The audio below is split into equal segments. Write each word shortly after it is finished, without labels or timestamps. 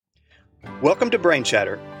Welcome to Brain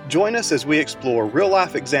Chatter. Join us as we explore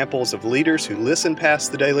real-life examples of leaders who listen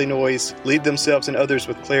past the daily noise, lead themselves and others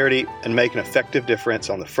with clarity, and make an effective difference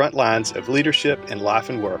on the front lines of leadership in life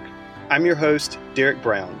and work. I'm your host, Derek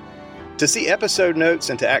Brown. To see episode notes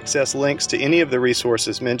and to access links to any of the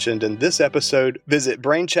resources mentioned in this episode, visit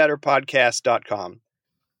brainchatterpodcast.com.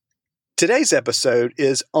 Today's episode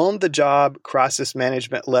is On-the-Job Crisis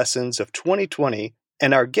Management Lessons of 2020,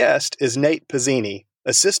 and our guest is Nate Pizzini,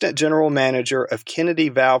 Assistant General Manager of Kennedy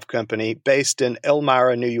Valve Company based in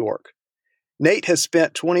Elmira, New York. Nate has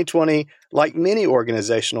spent 2020, like many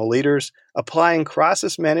organizational leaders, applying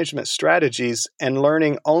crisis management strategies and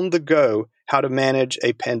learning on the go how to manage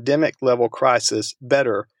a pandemic-level crisis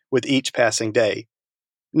better with each passing day.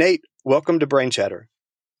 Nate, welcome to Brain Chatter.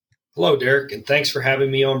 Hello, Derek, and thanks for having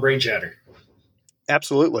me on Brain Chatter.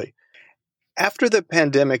 Absolutely. After the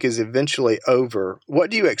pandemic is eventually over, what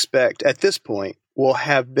do you expect at this point will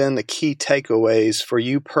have been the key takeaways for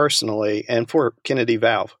you personally and for Kennedy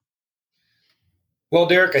Valve? Well,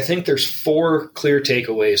 Derek, I think there's 4 clear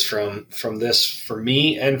takeaways from this for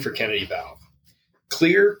me and for Kennedy Valve.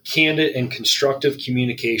 Clear, candid, and constructive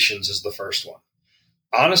communications is the first one.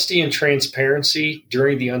 Honesty and transparency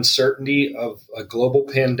during the uncertainty of a global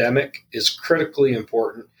pandemic is critically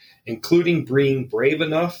important, including being brave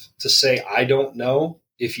enough to say, I don't know,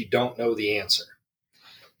 if you don't know the answer.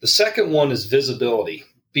 The second one is visibility,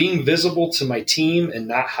 being visible to my team and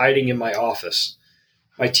not hiding in my office.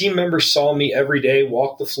 My team members saw me every day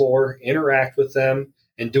walk the floor, interact with them,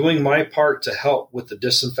 and doing my part to help with the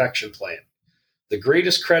disinfection plan. The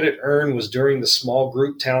greatest credit earned was during the small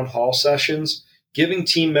group town hall sessions, giving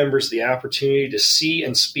team members the opportunity to see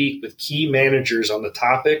and speak with key managers on the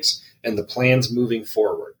topics and the plans moving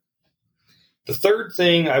forward. The third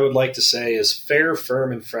thing I would like to say is fair,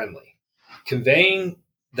 firm, and friendly, conveying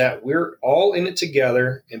that we're all in it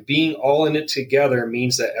together, and being all in it together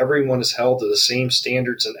means that everyone is held to the same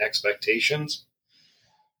standards and expectations.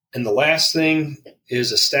 And the last thing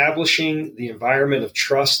is establishing the environment of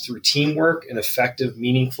trust through teamwork and effective,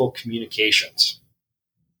 meaningful communications.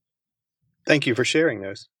 Thank you for sharing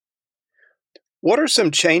those. What are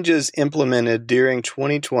some changes implemented during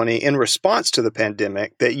 2020 in response to the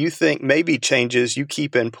pandemic that you think may be changes you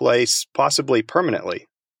keep in place, possibly permanently?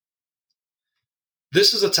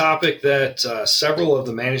 This is a topic that several of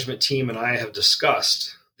the management team and I have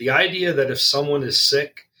discussed. The idea that if someone is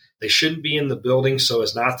sick, they shouldn't be in the building so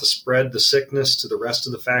as not to spread the sickness to the rest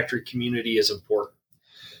of the factory community is important.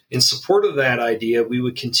 In support of that idea, we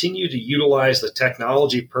would continue to utilize the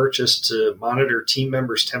technology purchased to monitor team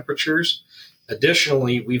members' temperatures.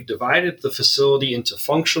 Additionally, we've divided the facility into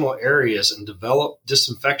functional areas and developed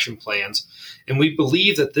disinfection plans, and we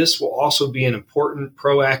believe that this will also be an important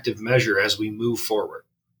proactive measure as we move forward.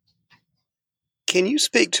 Can you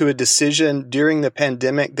speak to a decision during the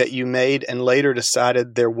pandemic that you made and later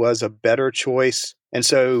decided there was a better choice, and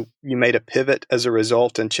so you made a pivot as a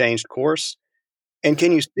result and changed course? And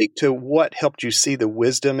can you speak to what helped you see the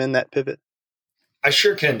wisdom in that pivot? I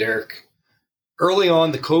sure can, Derek. Early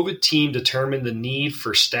on, the COVID team determined the need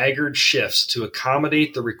for staggered shifts to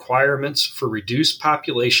accommodate the requirements for reduced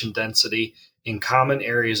population density in common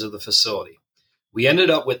areas of the facility. We ended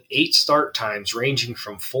up with 8 start times ranging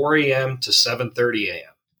from 4 a.m. to 7:30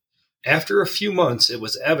 a.m. After a few months, it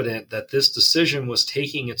was evident that this decision was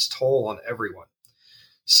taking its toll on everyone.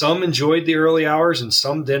 Some enjoyed the early hours and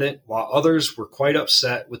some didn't, while others were quite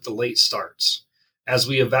upset with the late starts. As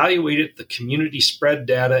we evaluated the community spread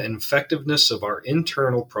data and effectiveness of our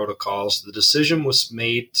internal protocols, the decision was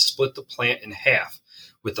made to split the plant in half,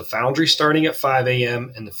 with the foundry starting at 5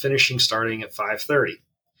 a.m. and the finishing starting at 5:30.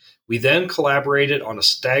 We then collaborated on a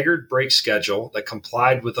staggered break schedule that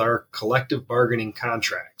complied with our collective bargaining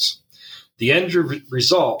contracts. The end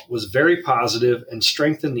result was very positive and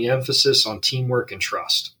strengthened the emphasis on teamwork and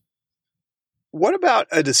trust. What about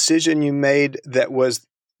a decision you made that was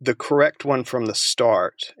the correct one from the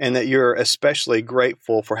start and that you're especially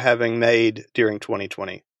grateful for having made during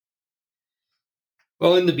 2020?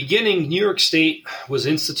 Well, in the beginning, New York State was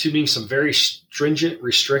instituting some very stringent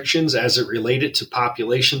restrictions as it related to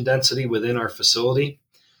population density within our facility.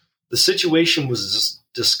 The situation was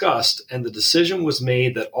discussed, and the decision was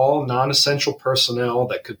made that all non-essential personnel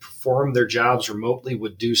that could perform their jobs remotely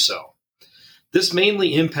would do so. This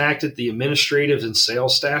mainly impacted the administrative and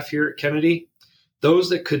sales staff here at Kennedy. Those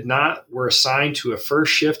that could not were assigned to a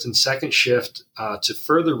first shift and second shift to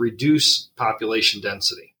further reduce population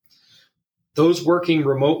density. Those working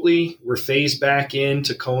remotely were phased back in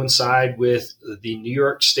to coincide with the New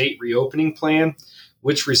York State reopening plan,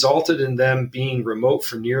 which resulted in them being remote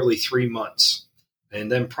for nearly 3 months.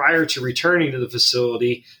 And then prior to returning to the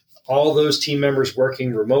facility, all those team members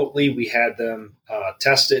working remotely, we had them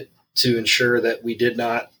tested to ensure that we did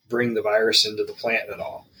not bring the virus into the plant at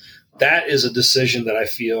all. That is a decision that I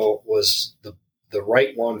feel was the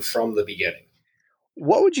right one from the beginning.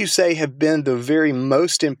 What would you say have been the very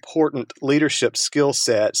most important leadership skill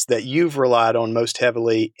sets that you've relied on most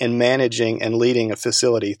heavily in managing and leading a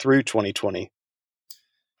facility through 2020?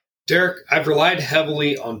 Derek, I've relied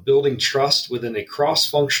heavily on building trust within a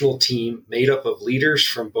cross-functional team made up of leaders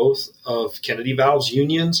from both of Kennedy Valve's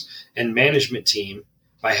unions and management team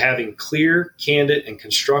by having clear, candid, and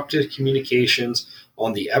constructive communications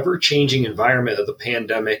on the ever-changing environment of the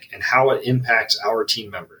pandemic and how it impacts our team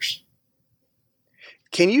members.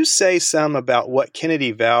 Can you say some about what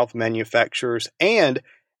Kennedy Valve manufactures and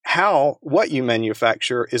how what you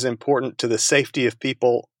manufacture is important to the safety of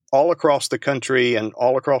people all across the country and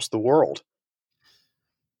all across the world?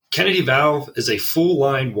 Kennedy Valve is a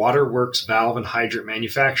full-line waterworks valve and hydrant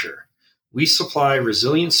manufacturer. We supply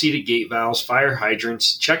resilient seated gate valves, fire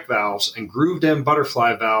hydrants, check valves, and grooved end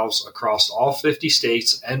butterfly valves across all 50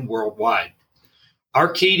 states and worldwide.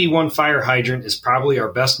 Our KD1 fire hydrant is probably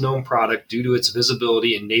our best known product due to its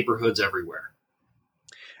visibility in neighborhoods everywhere.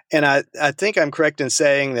 And I think I'm correct in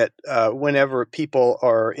saying that whenever people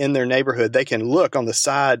are in their neighborhood, they can look on the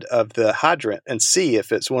side of the hydrant and see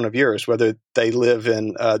if it's one of yours, whether they live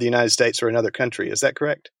in the United States or another country. Is that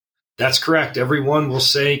correct? That's correct. Everyone will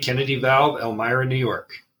say Kennedy Valve, Elmira, New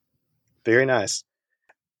York. Very nice.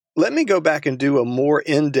 Let me go back and do a more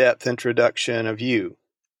in-depth introduction of you.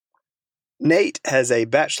 Nate has a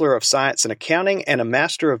Bachelor of Science in Accounting and a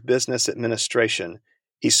Master of Business Administration.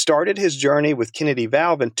 He started his journey with Kennedy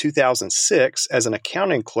Valve in 2006 as an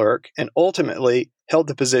accounting clerk and ultimately held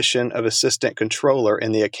the position of Assistant Controller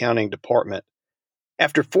in the accounting department.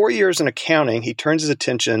 After 4 years in accounting, he turns his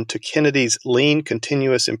attention to Kennedy's Lean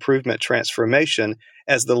Continuous Improvement transformation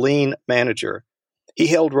as the Lean Manager. He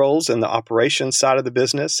held roles in the operations side of the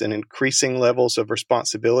business and increasing levels of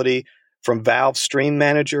responsibility from valve stream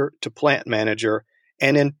manager to plant manager,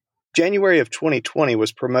 and in January of 2020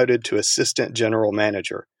 was promoted to assistant general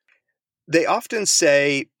manager. They often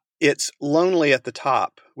say it's lonely at the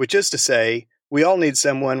top, which is to say, we all need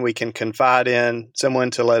someone we can confide in,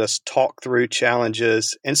 someone to let us talk through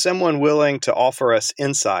challenges, and someone willing to offer us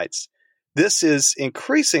insights. This is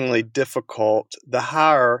increasingly difficult the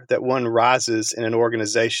higher that one rises in an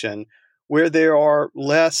organization where there are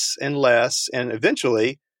less and less, and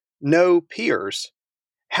eventually no peers.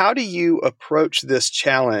 How do you approach this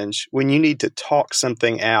challenge when you need to talk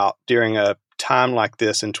something out during a time like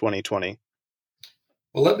this in 2020?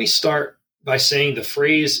 Well, let me start by saying the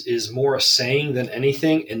phrase is more a saying than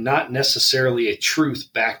anything and not necessarily a truth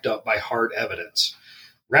backed up by hard evidence.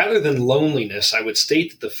 Rather than loneliness, I would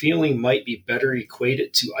state that the feeling might be better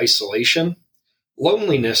equated to isolation.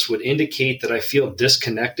 Loneliness would indicate that I feel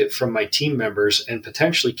disconnected from my team members and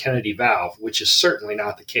potentially Kennedy Valve, which is certainly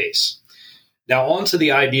not the case. Now, on to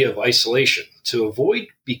the idea of isolation. To avoid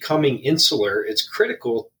becoming insular, it's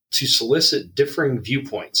critical to solicit differing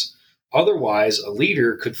viewpoints. Otherwise, a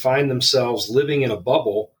leader could find themselves living in a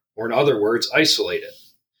bubble, or in other words, isolated.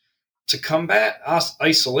 To combat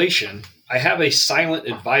isolation, I have a silent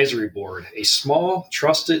advisory board, a small,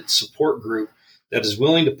 trusted support group that is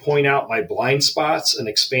willing to point out my blind spots and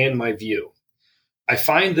expand my view. I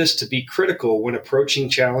find this to be critical when approaching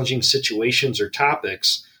challenging situations or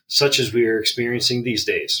topics, such as we are experiencing these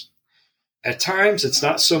days. At times, it's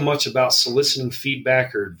not so much about soliciting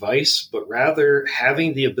feedback or advice, but rather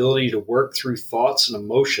having the ability to work through thoughts and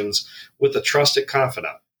emotions with a trusted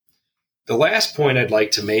confidant. The last point I'd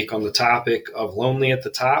like to make on the topic of lonely at the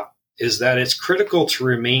top is that it's critical to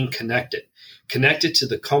remain connected to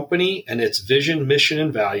the company and its vision, mission,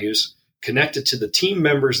 and values, connected to the team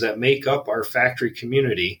members that make up our factory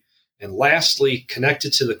community, and lastly,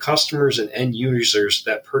 connected to the customers and end users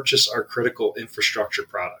that purchase our critical infrastructure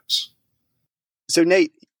products. So,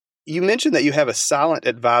 Nate, you mentioned that you have a silent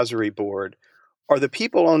advisory board. Are the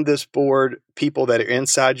people on this board people that are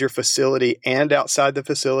inside your facility and outside the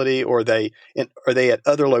facility, or are they at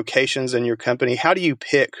other locations in your company? How do you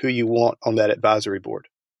pick who you want on that advisory board?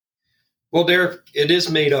 Well, Derek, it is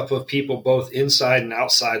made up of people both inside and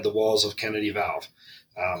outside the walls of Kennedy Valve.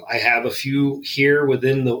 I have a few here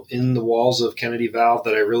within the walls of Kennedy Valve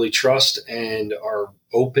that I really trust and are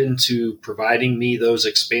open to providing me those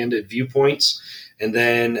expanded viewpoints. And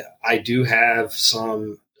then I do have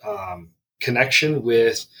some connection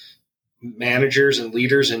with managers and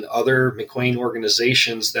leaders in other McQuain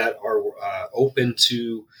organizations that are open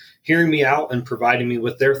to hearing me out and providing me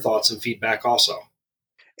with their thoughts and feedback also.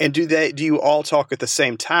 And do you all talk at the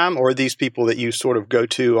same time, or are these people that you sort of go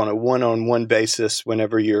to on a one-on-one basis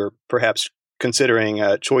whenever you're perhaps considering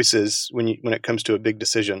choices when it comes to a big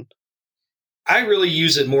decision? I really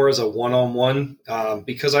use it more as a one-on-one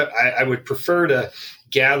because I would prefer to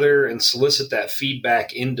gather and solicit that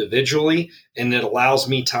feedback individually, and it allows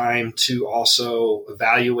me time to also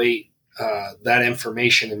evaluate that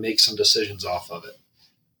information and make some decisions off of it.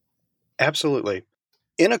 Absolutely.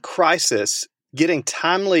 In a crisis, getting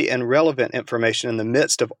timely and relevant information in the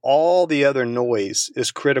midst of all the other noise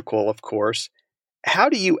is critical, of course. How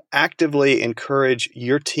do you actively encourage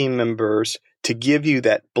your team members to give you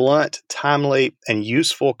that blunt, timely, and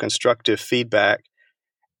useful constructive feedback,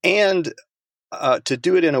 and to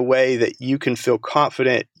do it in a way that you can feel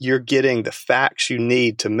confident you're getting the facts you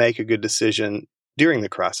need to make a good decision during the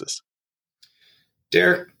crisis?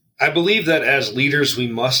 Derek, I believe that as leaders, we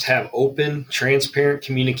must have open, transparent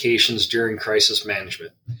communications during crisis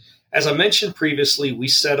management. As I mentioned previously, we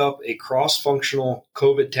set up a cross-functional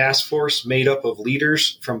COVID task force made up of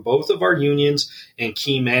leaders from both of our unions and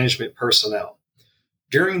key management personnel.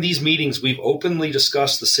 During these meetings, we've openly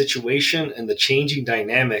discussed the situation and the changing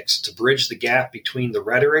dynamics to bridge the gap between the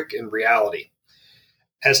rhetoric and reality.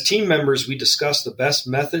 As team members, we discuss the best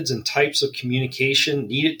methods and types of communication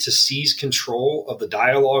needed to seize control of the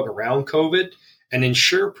dialogue around COVID and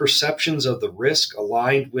ensure perceptions of the risk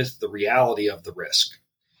aligned with the reality of the risk.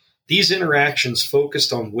 These interactions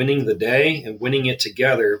focused on winning the day and winning it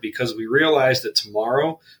together because we realized that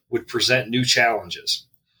tomorrow would present new challenges.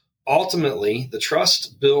 Ultimately, the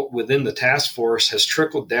trust built within the task force has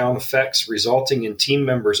trickled down effects, resulting in team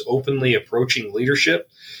members openly approaching leadership,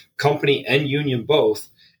 company, and union both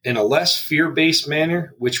in a less fear-based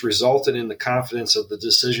manner, which resulted in the confidence of the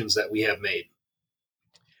decisions that we have made.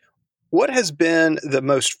 What has been the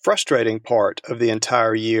most frustrating part of the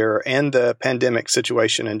entire year and the pandemic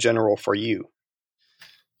situation in general for you?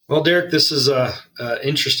 Well, Derek, this is an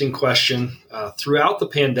interesting question. Throughout the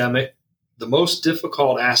pandemic, the most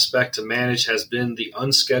difficult aspect to manage has been the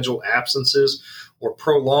unscheduled absences or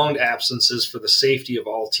prolonged absences for the safety of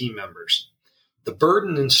all team members. The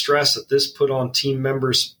burden and stress that this put on team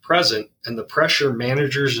members present and the pressure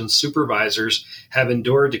managers and supervisors have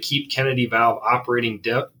endured to keep Kennedy Valve operating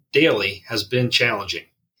daily has been challenging.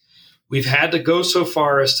 We've had to go so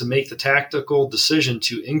far as to make the tactical decision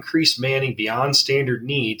to increase manning beyond standard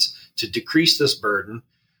needs to decrease this burden,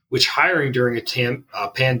 which hiring during a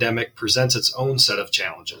pandemic presents its own set of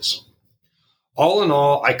challenges. All in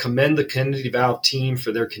all, I commend the Kennedy Valve team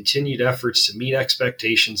for their continued efforts to meet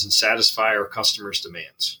expectations and satisfy our customers'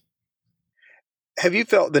 demands. Have you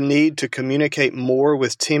felt the need to communicate more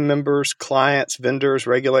with team members, clients, vendors,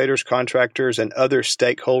 regulators, contractors, and other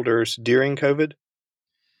stakeholders during COVID?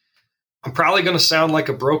 I'm probably going to sound like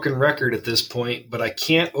a broken record at this point, but I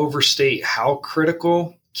can't overstate how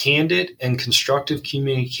critical, candid, and constructive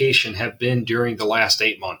communication have been during the last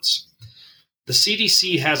 8 months. The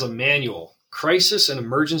CDC has a manual, Crisis and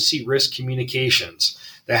Emergency Risk Communications,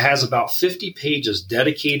 that has about 50 pages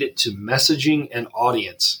dedicated to messaging and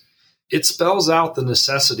audience. It spells out the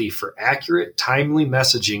necessity for accurate, timely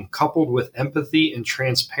messaging coupled with empathy and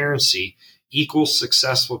transparency equals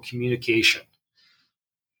successful communication.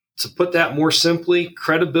 To put that more simply,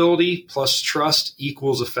 credibility plus trust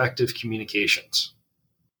equals effective communications.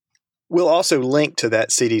 We'll also link to that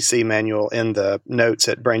CDC manual in the notes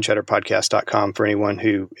at brainchatterpodcast.com for anyone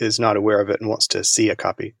who is not aware of it and wants to see a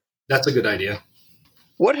copy. That's a good idea.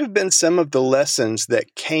 What have been some of the lessons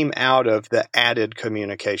that came out of the added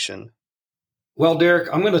communication? Well, Derek,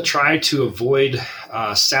 I'm going to try to avoid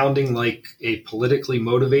sounding like a politically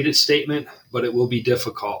motivated statement, but it will be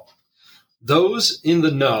difficult. Those in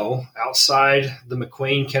the know outside the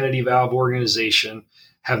McQueen Kennedy Valve organization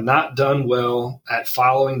have not done well at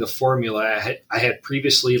following the formula I had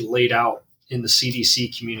previously laid out in the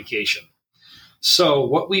CDC communication. So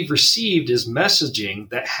what we've received is messaging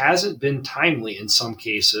that hasn't been timely in some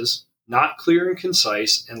cases, not clear and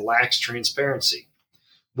concise, and lacks transparency.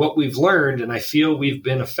 What we've learned, and I feel we've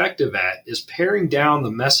been effective at, is paring down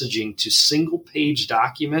the messaging to single-page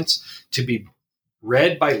documents to be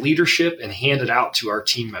read by leadership and handed out to our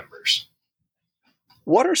team members.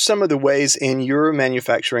 What are some of the ways in your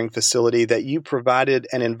manufacturing facility that you provided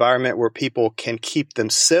an environment where people can keep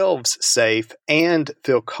themselves safe and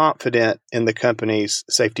feel confident in the company's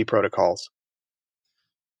safety protocols?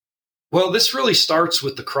 Well, this really starts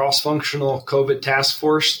with the cross-functional COVID task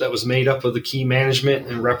force that was made up of the key management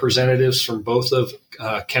and representatives from both of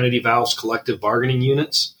Kennedy Valve's collective bargaining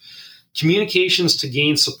units. Communications to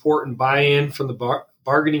gain support and buy-in from the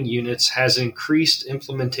bargaining units has increased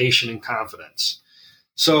implementation and confidence.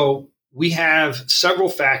 So we have several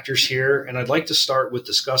factors here, and I'd like to start with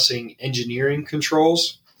discussing engineering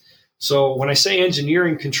controls. So when I say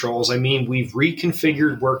engineering controls, I mean we've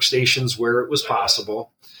reconfigured workstations where it was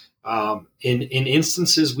possible. In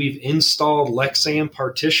instances, we've installed Lexan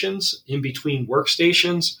partitions in between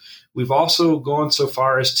workstations. We've also gone so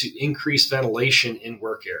far as to increase ventilation in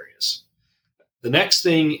work areas. The next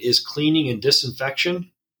thing is cleaning and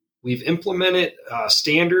disinfection. We've implemented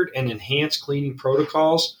standard and enhanced cleaning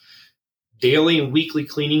protocols, daily and weekly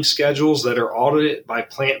cleaning schedules that are audited by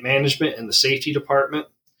plant management and the safety department.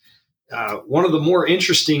 One of the more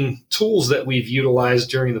interesting tools that we've utilized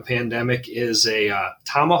during the pandemic is a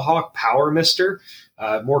Tomahawk Power Mister,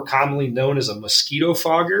 more commonly known as a mosquito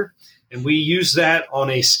fogger. And we use that on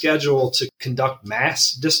a schedule to conduct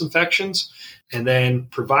mass disinfections and then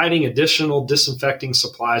providing additional disinfecting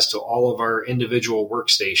supplies to all of our individual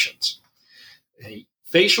workstations.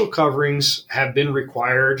 Facial coverings have been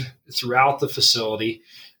required throughout the facility.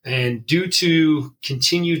 And due to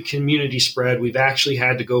continued community spread, we've actually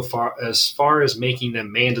had to go far as making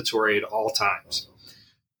them mandatory at all times.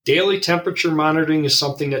 Daily temperature monitoring is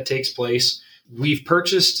something that takes place. We've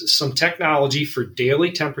purchased some technology for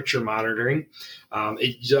daily temperature monitoring.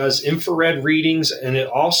 It does infrared readings, and it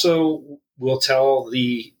also will tell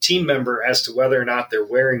the team member as to whether or not they're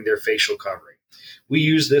wearing their facial covering. We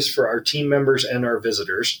use this for our team members and our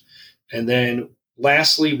visitors. And then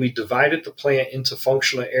lastly, we divided the plant into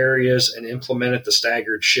functional areas and implemented the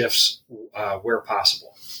staggered shifts where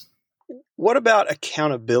possible. What about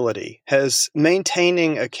accountability? Has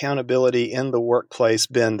maintaining accountability in the workplace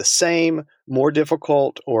been the same, more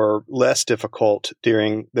difficult, or less difficult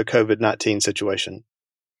during the COVID-19 situation?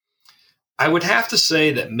 I would have to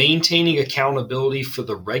say that maintaining accountability for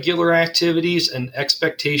the regular activities and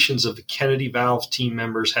expectations of the Kennedy Valve team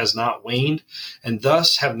members has not waned, and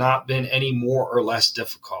thus have not been any more or less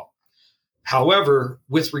difficult. However,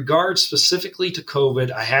 with regard specifically to COVID,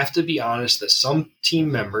 I have to be honest that some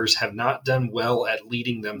team members have not done well at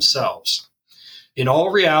leading themselves. In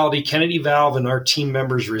all reality, Kennedy Valve and our team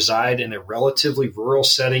members reside in a relatively rural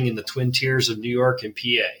setting in the Twin Tiers of New York and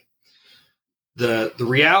PA. The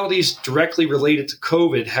realities directly related to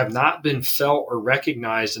COVID have not been felt or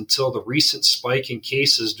recognized until the recent spike in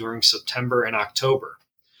cases during September and October.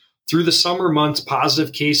 Through the summer months,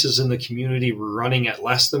 positive cases in the community were running at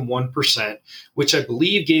less than 1%, which I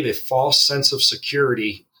believe gave a false sense of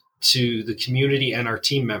security to the community and our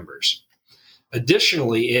team members.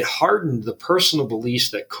 Additionally, it hardened the personal beliefs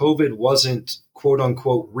that COVID wasn't quote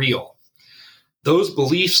unquote real. Those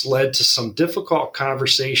beliefs led to some difficult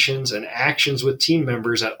conversations and actions with team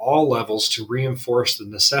members at all levels to reinforce the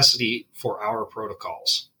necessity for our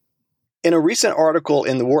protocols. In a recent article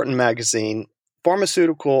in the Wharton magazine,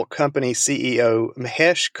 pharmaceutical company CEO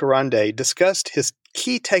Mahesh Karande discussed his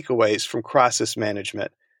key takeaways from crisis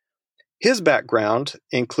management. His background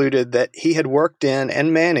included that he had worked in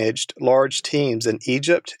and managed large teams in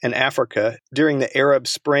Egypt and Africa during the Arab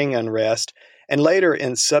Spring unrest, and later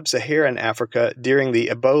in sub-Saharan Africa during the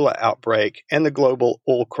Ebola outbreak and the global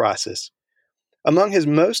oil crisis. Among his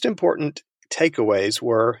most important takeaways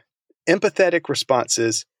were empathetic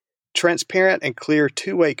responses, transparent and clear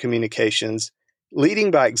two-way communications, leading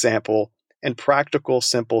by example, and practical,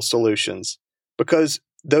 simple solutions, because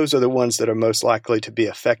those are the ones that are most likely to be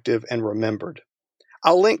effective and remembered.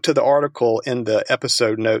 I'll link to the article in the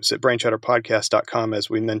episode notes at brainchatterpodcast.com, as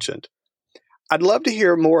we mentioned. I'd love to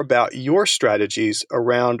hear more about your strategies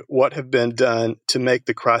around what have been done to make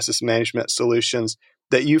the crisis management solutions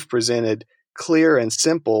that you've presented clear and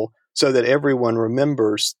simple so that everyone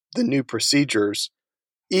remembers the new procedures,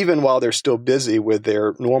 even while they're still busy with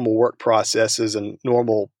their normal work processes and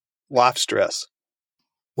normal life stress.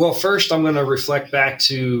 Well, first, I'm going to reflect back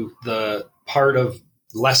to the part of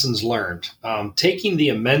lessons learned. Taking the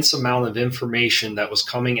immense amount of information that was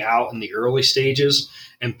coming out in the early stages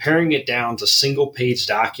and paring it down to single-page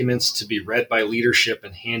documents to be read by leadership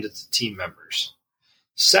and handed to team members.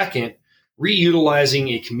 Second,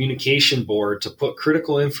 reutilizing a communication board to put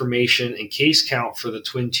critical information and case count for the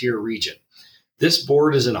Twin Tier region. This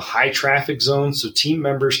board is in a high traffic zone, so team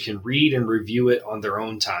members can read and review it on their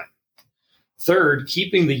own time. Third,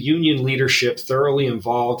 keeping the union leadership thoroughly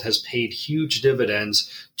involved has paid huge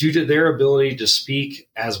dividends due to their ability to speak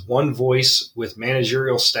as one voice with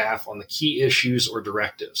managerial staff on the key issues or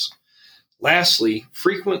directives. Lastly,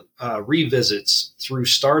 frequent revisits through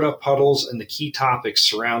startup huddles and the key topics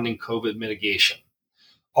surrounding COVID mitigation.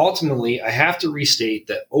 Ultimately, I have to restate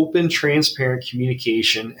that open, transparent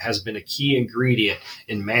communication has been a key ingredient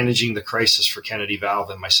in managing the crisis for Kennedy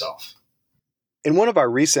Valve and myself. In one of our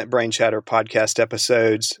recent Brain Chatter podcast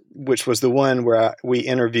episodes, which was the one where we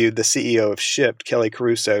interviewed the CEO of Shipt, Kelly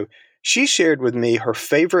Caruso, she shared with me her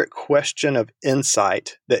favorite question of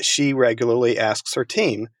insight that she regularly asks her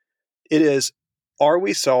team. It is, are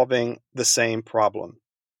we solving the same problem?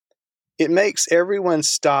 It makes everyone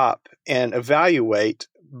stop and evaluate,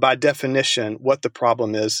 by definition, what the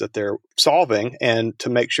problem is that they're solving and to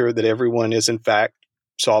make sure that everyone is, in fact,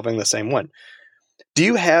 solving the same one. Do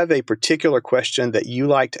you have a particular question that you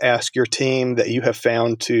like to ask your team that you have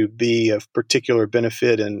found to be of particular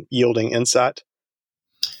benefit in yielding insight?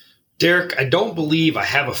 Derek, I don't believe I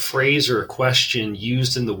have a phrase or a question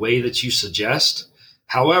used in the way that you suggest.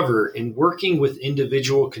 However, in working with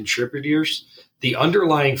individual contributors, the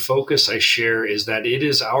underlying focus I share is that it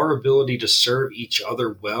is our ability to serve each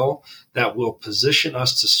other well that will position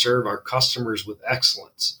us to serve our customers with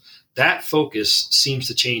excellence. That focus seems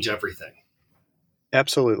to change everything.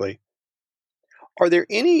 Absolutely. Are there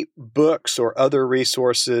any books or other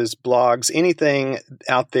resources, blogs, anything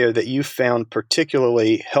out there that you found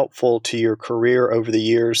particularly helpful to your career over the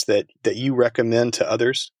years that you recommend to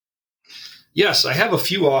others? Yes, I have a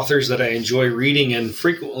few authors that I enjoy reading and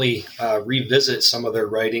frequently revisit some of their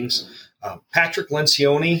writings. Patrick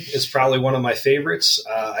Lencioni is probably one of my favorites.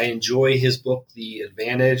 I enjoy his book, The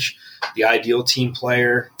Advantage, The Ideal Team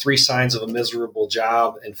Player, 3 Signs of a Miserable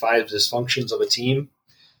Job, and 5 Dysfunctions of a Team.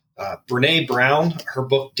 Brené Brown, her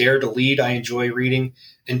book, Dare to Lead, I enjoy reading.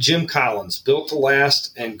 And Jim Collins, Built to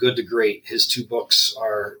Last and Good to Great. His 2 books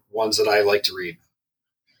are ones that I like to read.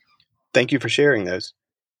 Thank you for sharing those.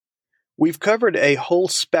 We've covered a whole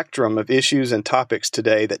spectrum of issues and topics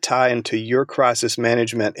today that tie into your crisis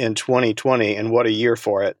management in 2020 and what a year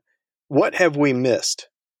for it. What have we missed?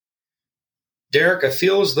 Derek, I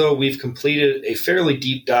feel as though we've completed a fairly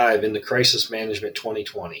deep dive into Crisis Management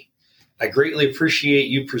 2020. I greatly appreciate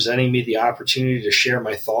you presenting me the opportunity to share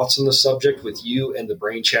my thoughts on the subject with you and the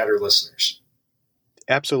Brain Chatter listeners.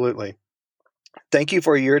 Absolutely. Thank you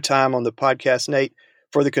for your time on the podcast, Nate.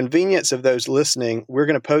 For the convenience of those listening, we're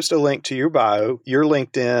going to post a link to your bio, your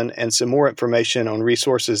LinkedIn, and some more information on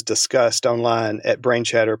resources discussed online at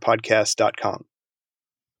brainchatterpodcast.com.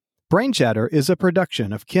 Brain Chatter is a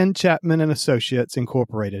production of Ken Chapman & Associates,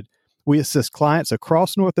 Incorporated. We assist clients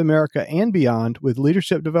across North America and beyond with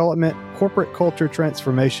leadership development, corporate culture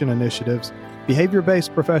transformation initiatives,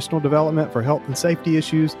 behavior-based professional development for health and safety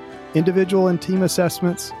issues, individual and team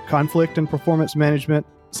assessments, conflict and performance management,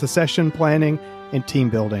 succession planning, and team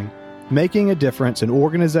building, making a difference in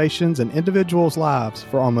organizations and individuals' lives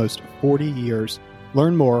for almost 40 years.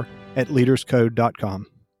 Learn more at leaderscode.com.